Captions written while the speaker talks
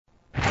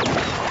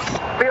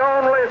the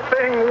only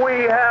thing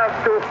we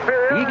have to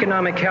fear. The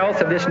economic health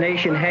of this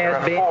nation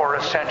has been... Four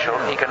essential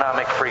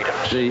economic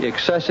freedoms. The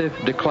excessive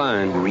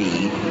decline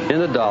in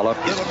the dollar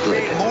is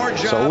good.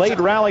 So late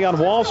rally on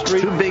Wall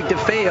Street. Too big to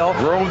fail.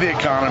 Grow the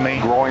economy.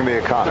 Growing the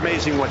economy.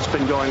 It's amazing what's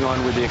been going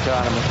on with the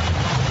economy.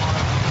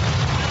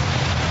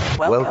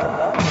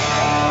 Welcome.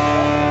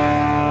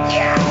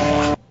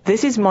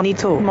 This is Money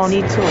Talks.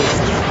 Money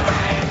Talks.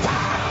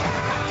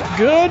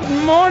 Good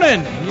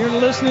morning. You're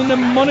listening to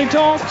Money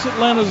Talks,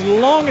 Atlanta's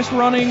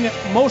longest-running,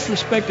 most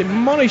respected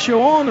money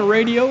show on the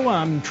radio.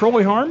 I'm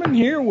Troy Harmon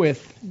here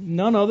with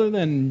none other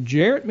than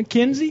Jarrett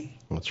McKenzie.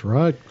 That's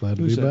right. Glad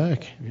to be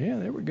back. Yeah,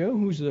 there we go.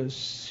 Who's a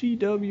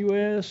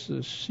CWS,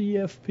 a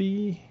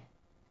CFP,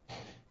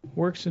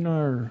 works in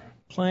our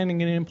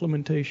planning and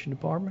implementation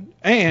department.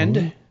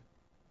 And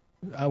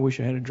I wish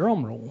I had a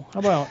drum roll. How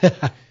about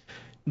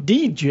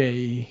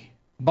DJ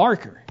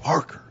Barker?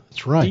 Barker.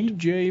 That's right.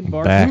 DJ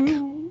Barker. Back.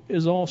 Who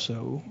is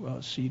also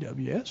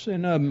CWS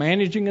and a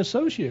managing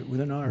associate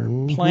within our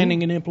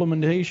planning and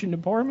implementation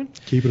department.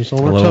 Keeping us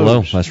on our toes.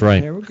 Hello. That's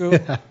right. There we go.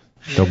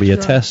 There'll be a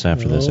test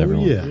after this,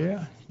 everyone.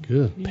 Yeah.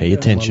 Good. Pay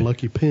attention. My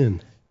lucky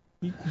pin.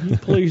 He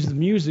plays the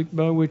music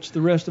by which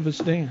the rest of us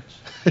dance.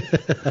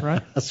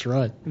 Right? That's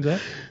right. That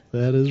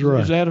is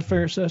right. Is that a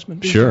fair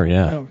assessment? Sure,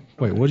 yeah. Oh.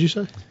 Wait, what did you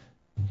say?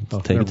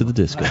 Take it to the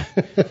disco.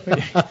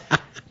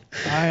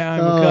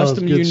 I'm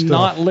accustomed to you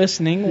not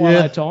listening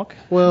while I talk.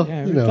 Well,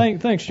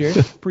 thanks, Jerry.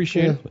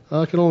 Appreciate it.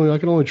 I can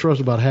only trust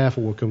about half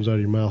of what comes out of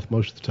your mouth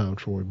most of the time,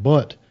 Troy.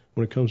 But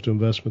when it comes to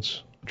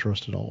investments, I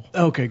trust it all.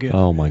 Okay, good.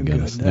 Oh my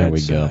goodness, there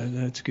we go.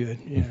 That's good.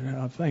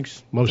 Yeah,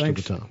 thanks. Most of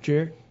the time,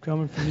 Jerry.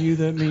 Coming from you,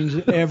 that means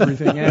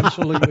everything.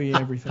 Absolutely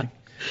everything.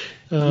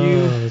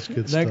 That's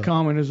good stuff. That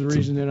comment is the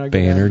reason that I get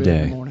banner out of bed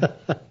day. in the morning.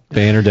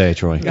 Banner day,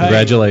 Troy.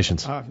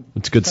 Congratulations.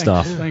 It's good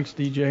stuff. Thanks,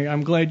 DJ.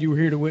 I'm glad you were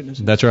here to witness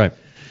it. That's right.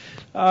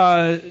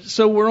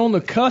 So we're on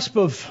the cusp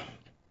of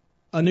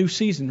a new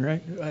season,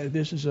 right?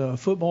 This is a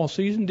football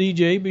season.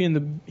 DJ, being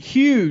the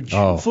huge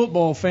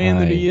football fan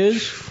that he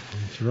is,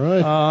 that's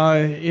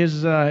right.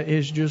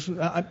 Is just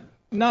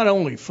not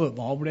only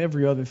football but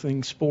every other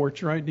thing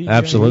sports, right? DJ?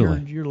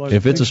 Absolutely. You're like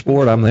if it's a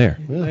sport, I'm there.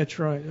 Yeah. That's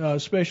right.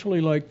 Especially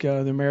like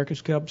the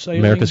America's Cup sailing.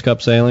 America's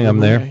Cup sailing, I'm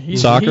there.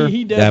 Soccer,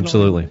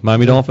 absolutely.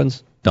 Miami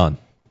Dolphins, done.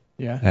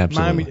 Yeah,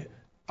 absolutely. Miami.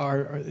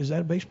 Is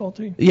that a baseball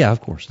team? Yeah, of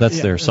course.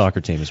 That's their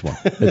soccer team as well.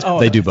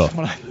 They do both.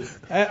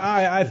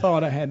 I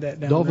thought I had that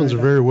down. Dolphins are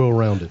very well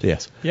rounded.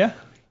 Yes. Yeah.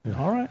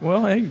 All right.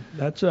 Well, hey,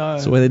 that's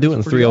the way they do it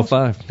in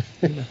 305.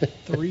 Awesome.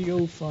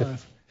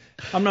 305.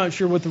 I'm not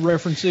sure what the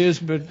reference is,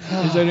 but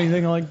is that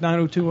anything like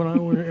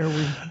 90210? Are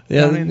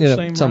we in the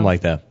same something round?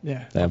 like that.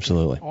 Yeah.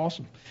 Absolutely.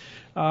 Awesome.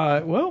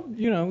 Well,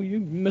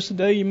 you miss a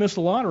day, you miss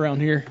a lot around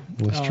here.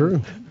 That's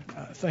true.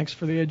 Thanks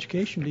for the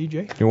education,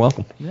 DJ. You're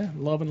welcome. Yeah,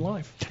 loving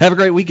life. Have a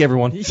great week,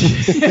 everyone. Well,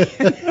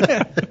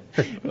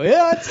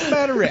 that's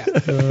about a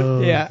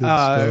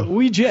wrap.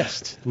 We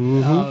jest.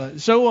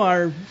 So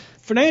our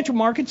financial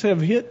markets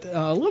have hit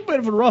a little bit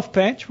of a rough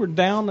patch. We're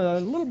down a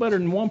little better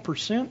than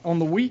 1% on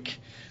the week.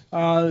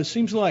 It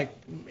seems like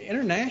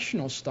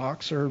international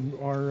stocks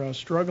are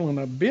struggling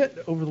a bit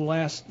over the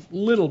last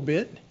little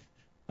bit.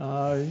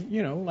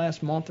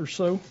 Last month or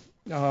so.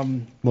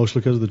 Mostly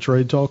because of the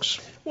trade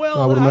talks.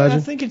 Well, I would imagine.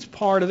 I think it's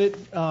part of it.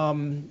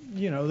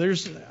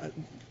 There's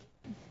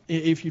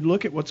if you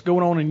look at what's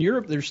going on in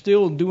Europe, they're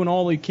still doing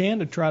all they can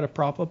to try to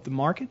prop up the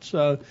markets.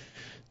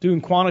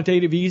 Doing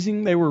quantitative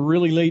easing, they were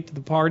really late to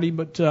the party,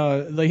 but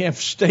they have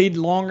stayed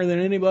longer than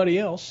anybody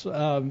else.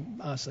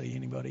 I say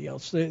anybody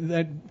else.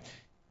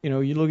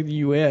 You look at the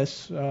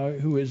U.S.,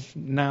 who is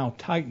now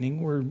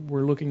tightening.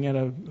 We're looking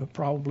at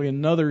probably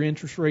another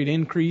interest rate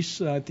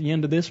increase at the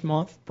end of this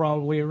month,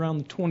 probably around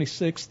the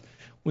 26th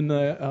when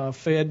the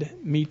Fed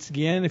meets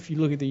again. If you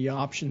look at the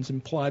options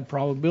implied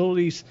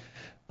probabilities,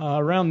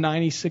 around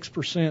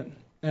 96%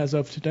 as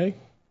of today.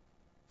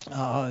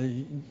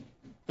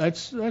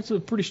 That's a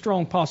pretty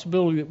strong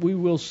possibility that we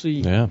will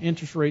see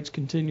interest rates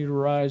continue to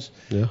rise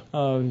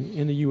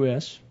in the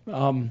U.S.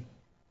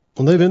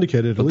 Well, they've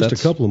indicated at least a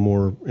couple of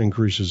more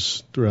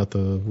increases throughout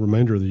the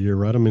remainder of the year,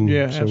 right? I mean,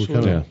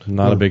 absolutely.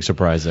 Not a big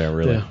surprise there,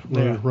 really. Yeah,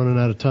 we're running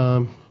out of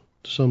time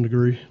to some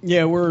degree.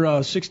 Yeah, we're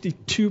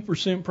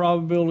 62%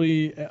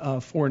 probability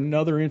for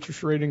another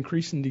interest rate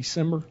increase in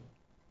December.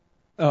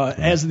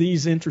 As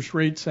these interest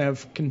rates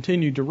have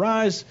continued to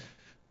rise,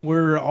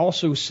 we're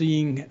also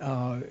seeing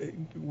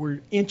we're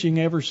inching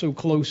ever so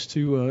close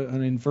to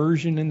an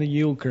inversion in the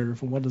yield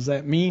curve. And what does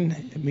that mean?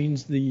 It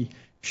means the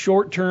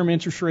short-term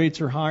interest rates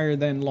are higher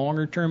than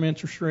longer-term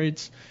interest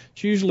rates.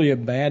 It's usually a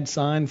bad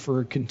sign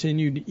for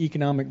continued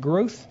economic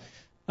growth.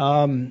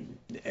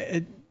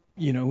 It's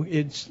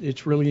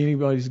really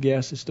anybody's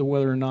guess as to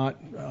whether or not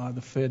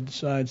the Fed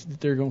decides that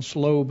they're going to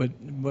slow. But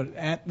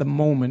at the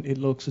moment, it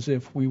looks as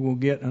if we will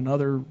get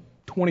another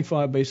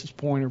 25 basis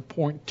point or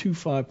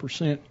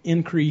 0.25%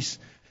 increase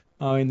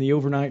in the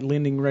overnight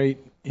lending rate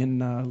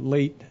in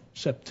late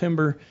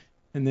September.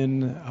 And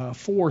then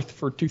fourth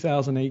for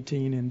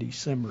 2018 in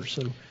December.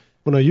 So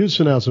Well, now you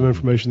sent out some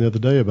information the other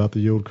day about the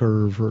yield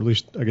curve, or at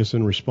least I guess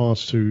in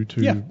response to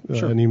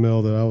an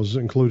email that I was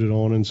included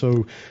on, and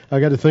so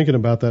I got to thinking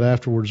about that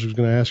afterwards. I was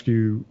going to ask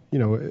you,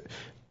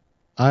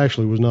 I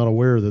actually was not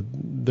aware that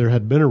there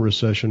had been a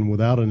recession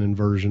without an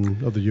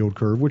inversion of the yield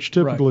curve, which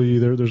typically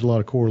there's a lot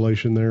of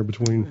correlation there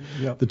between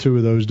the two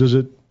of those. Does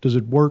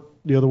it work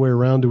the other way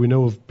around? Do we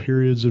know of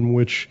periods in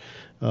which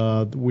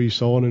we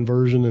saw an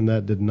inversion and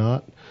that did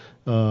not,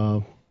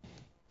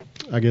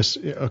 I guess,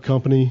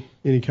 accompany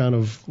any kind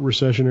of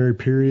recessionary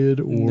period,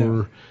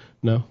 or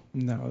no?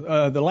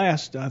 I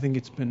think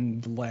it's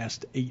been the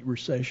last 8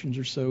 recessions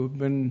or so have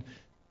been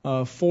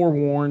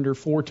forewarned or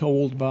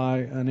foretold by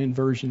an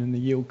inversion in the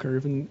yield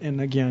curve. And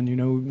again, it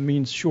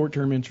means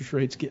short-term interest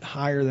rates get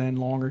higher than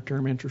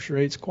longer-term interest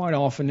rates. Quite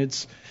often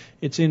it's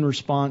in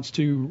response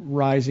to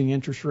rising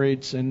interest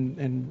rates,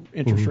 and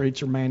interest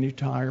rates are managed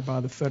higher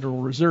by the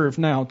Federal Reserve.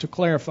 Now, to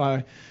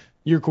clarify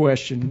your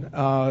question,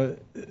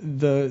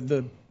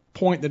 the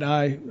point that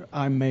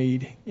I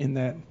made in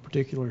that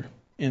particular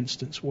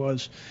instance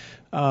was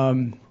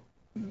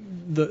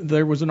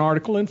there was an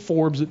article in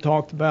Forbes that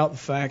talked about the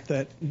fact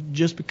that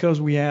just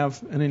because we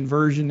have an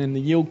inversion in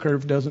the yield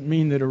curve doesn't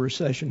mean that a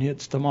recession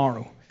hits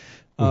tomorrow.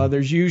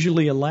 There's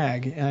usually a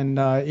lag, and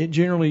it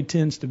generally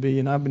tends to be,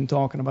 and I've been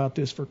talking about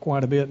this for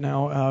quite a bit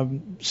now,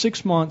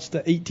 6 months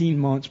to 18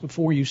 months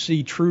before you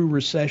see true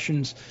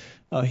recessions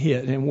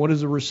hit. And what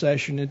is a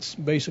recession? It's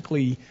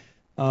basically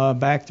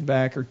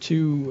back-to-back or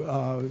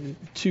two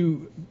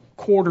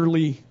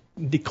quarterly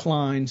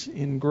declines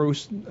in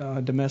gross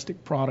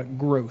domestic product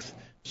growth,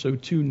 so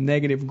 2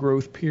 negative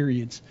growth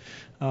periods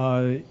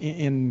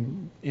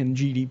in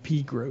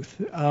GDP growth.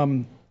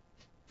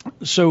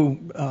 So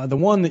the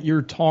one that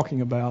you're talking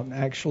about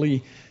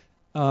actually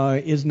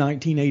is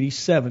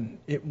 1987.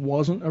 It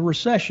wasn't a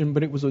recession,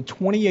 but it was a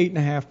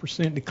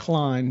 28.5%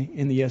 decline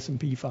in the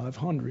S&P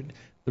 500.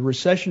 The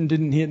recession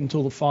didn't hit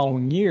until the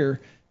following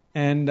year.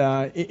 And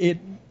it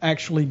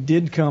actually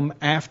did come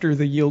after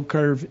the yield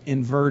curve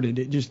inverted.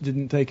 It just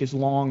didn't take as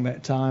long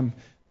that time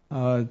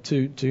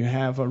to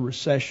have a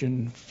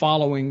recession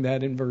following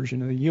that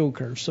inversion of the yield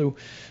curve. So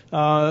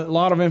a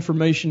lot of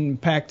information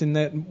packed in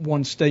that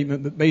one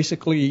statement, but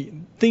basically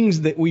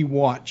things that we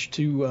watch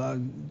to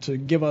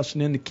give us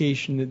an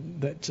indication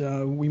that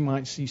we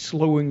might see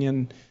slowing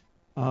in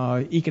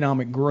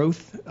economic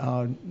growth.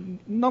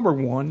 Number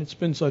one, it's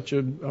been such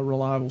a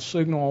reliable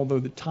signal, although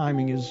the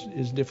timing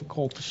is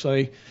difficult to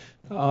say,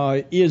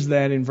 is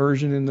that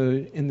inversion in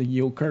the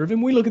yield curve.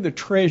 And we look at the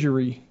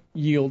Treasury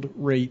yield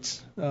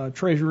rates,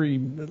 Treasury,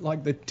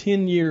 like the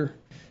 10-year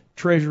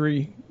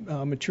Treasury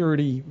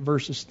maturity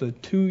versus the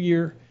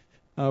 2-year.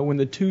 When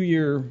the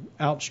 2-year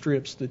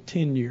outstrips the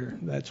 10-year,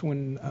 that's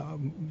when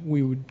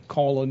we would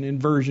call an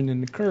inversion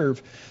in the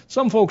curve.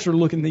 Some folks are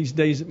looking these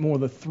days at more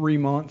the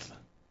 3-month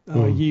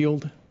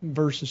yield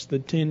versus the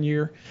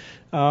 10-year.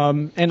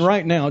 And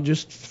right now,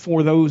 just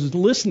for those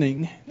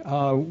listening,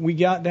 we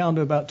got down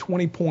to about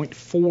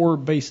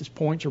 20.4 basis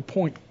points, or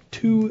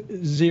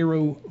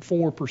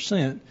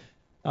 0.204%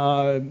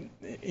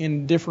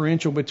 in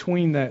differential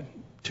between that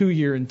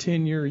 2-year and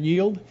 10-year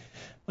yield.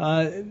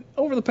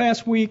 Over the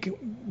past week,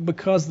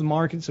 because the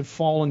markets have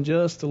fallen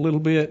just a little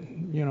bit,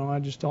 I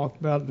just talked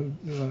about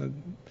the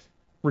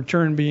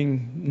return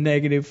being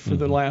negative for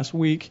the last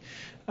week.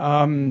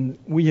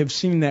 We have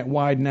seen that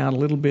widen out a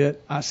little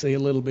bit. I say a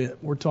little bit.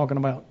 We're talking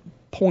about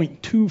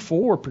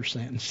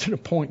 0.24% instead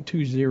of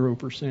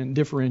 0.20%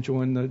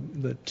 differential in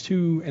the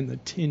 2 and the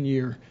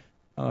 10-year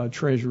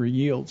Treasury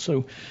yield.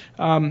 So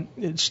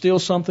it's still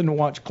something to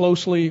watch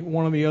closely.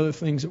 One of the other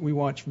things that we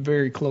watch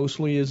very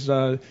closely is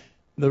the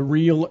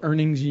real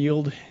earnings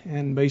yield,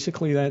 and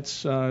basically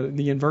that's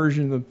the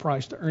inversion of the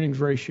price-to-earnings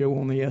ratio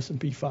on the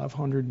S&P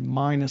 500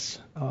 minus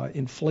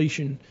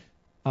inflation.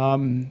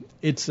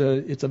 It's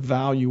a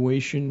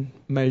valuation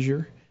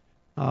measure.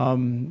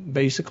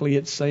 Basically,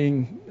 it's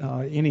saying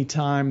any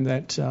time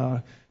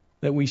that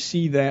we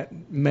see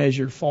that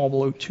measure fall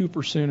below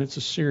 2%, it's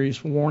a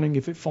serious warning.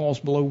 If it falls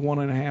below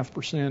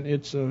 1.5%,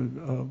 it's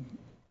a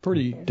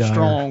pretty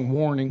strong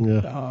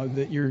warning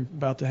that you're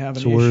about to have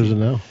an issue. So where is it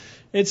now?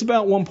 It's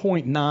about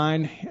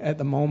 1.9 at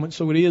the moment,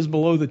 so it is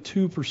below the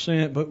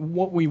 2%. But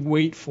what we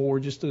wait for,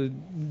 just to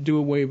do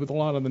away with a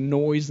lot of the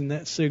noise in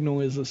that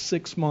signal, is a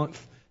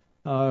 6-month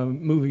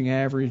moving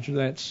average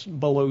that's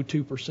below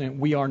 2%.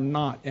 We are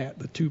not at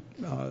the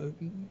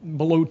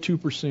below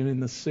 2% in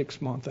the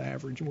 6-month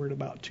average. We're at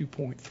about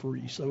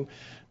 2.3. So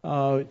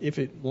if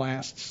it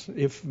lasts,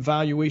 if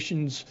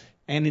valuations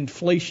and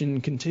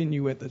inflation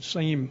continue at the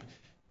same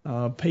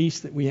pace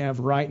that we have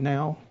right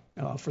now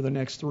for the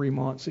next 3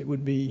 months, it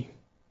would be,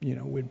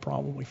 we'd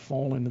probably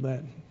fall into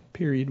that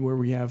period where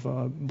we have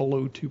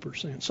below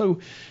 2%. So,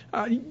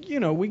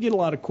 we get a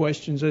lot of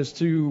questions as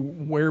to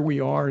where we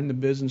are in the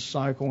business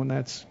cycle, and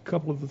that's a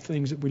couple of the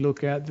things that we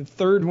look at. The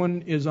third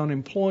one is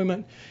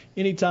unemployment.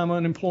 Anytime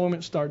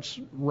unemployment starts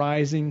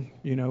rising,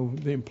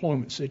 the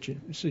employment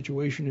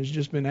situation has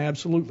just been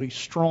absolutely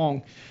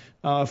strong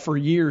for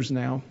years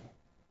now.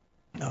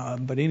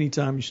 But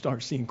anytime you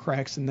start seeing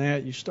cracks in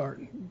that, you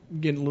start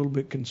getting a little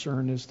bit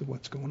concerned as to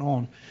what's going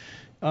on.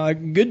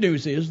 Good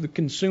news is the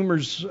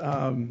consumers,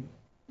 there's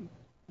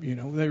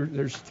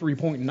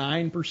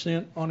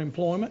 3.9%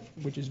 unemployment,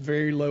 which is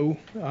very low,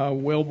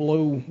 well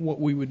below what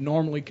we would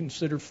normally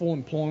consider full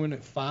employment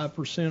at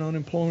 5%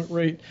 unemployment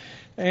rate.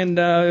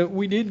 And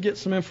we did get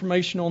some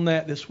information on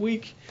that this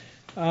week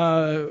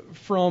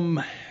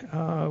from,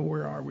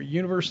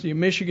 University of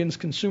Michigan's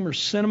Consumer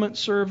Sentiment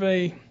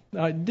Survey.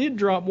 It did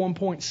drop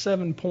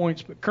 1.7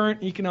 points, but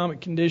current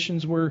economic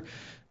conditions were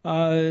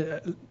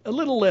a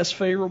little less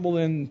favorable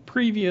than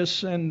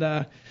previous, and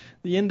the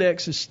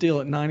index is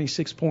still at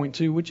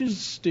 96.2, which is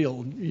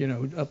still,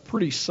 a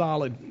pretty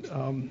solid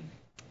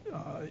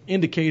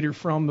indicator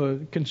from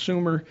the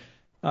consumer.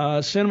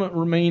 Sentiment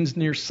remains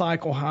near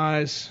cycle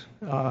highs,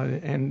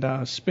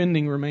 and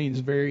spending remains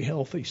very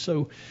healthy.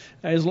 So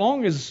as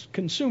long as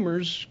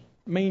consumers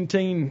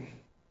maintain,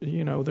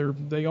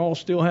 they all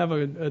still have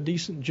a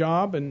decent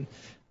job and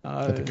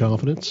the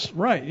confidence.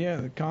 Right, yeah,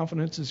 the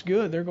confidence is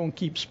good. They're going to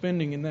keep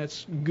spending, and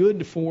that's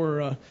good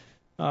for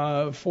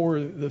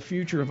the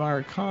future of our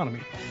economy.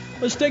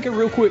 Let's take a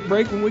real quick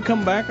break. When we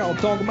come back, I'll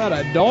talk about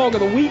a dog of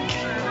the week,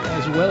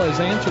 as well as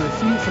answer a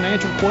few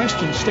financial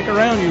questions. Stick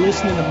around. You're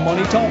listening to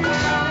Money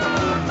Talks.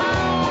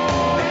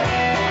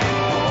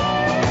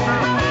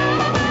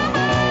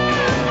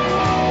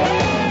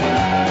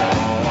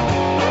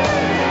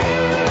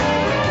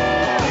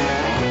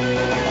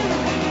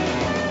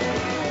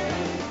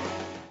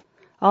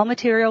 All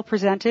material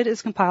presented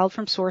is compiled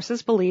from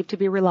sources believed to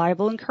be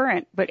reliable and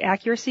current, but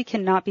accuracy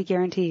cannot be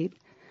guaranteed.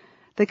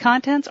 The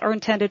contents are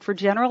intended for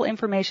general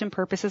information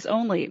purposes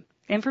only.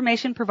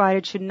 Information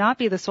provided should not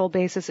be the sole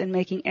basis in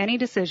making any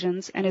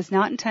decisions and is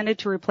not intended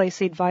to replace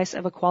the advice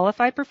of a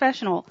qualified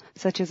professional,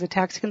 such as a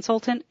tax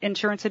consultant,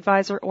 insurance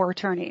advisor, or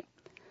attorney.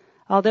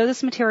 Although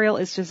this material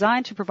is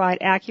designed to provide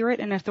accurate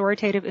and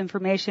authoritative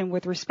information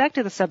with respect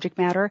to the subject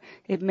matter,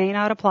 it may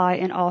not apply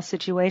in all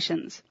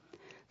situations.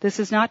 This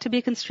is not to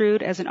be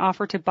construed as an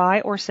offer to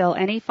buy or sell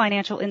any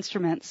financial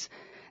instruments.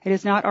 It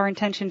is not our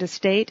intention to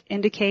state,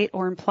 indicate,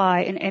 or imply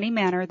in any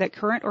manner that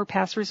current or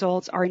past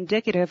results are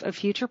indicative of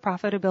future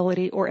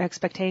profitability or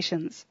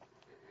expectations.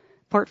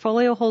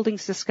 Portfolio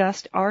holdings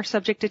discussed are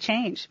subject to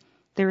change.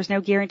 There is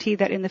no guarantee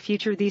that in the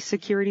future these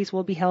securities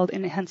will be held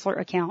in Henssler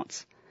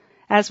accounts.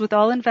 As with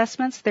all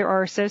investments, there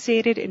are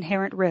associated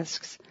inherent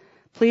risks.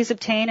 Please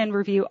obtain and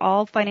review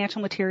all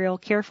financial material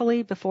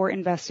carefully before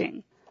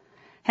investing.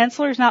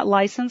 Henssler is not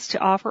licensed to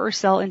offer or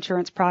sell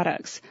insurance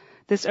products.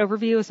 This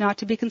overview is not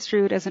to be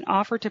construed as an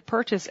offer to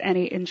purchase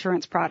any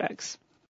insurance products.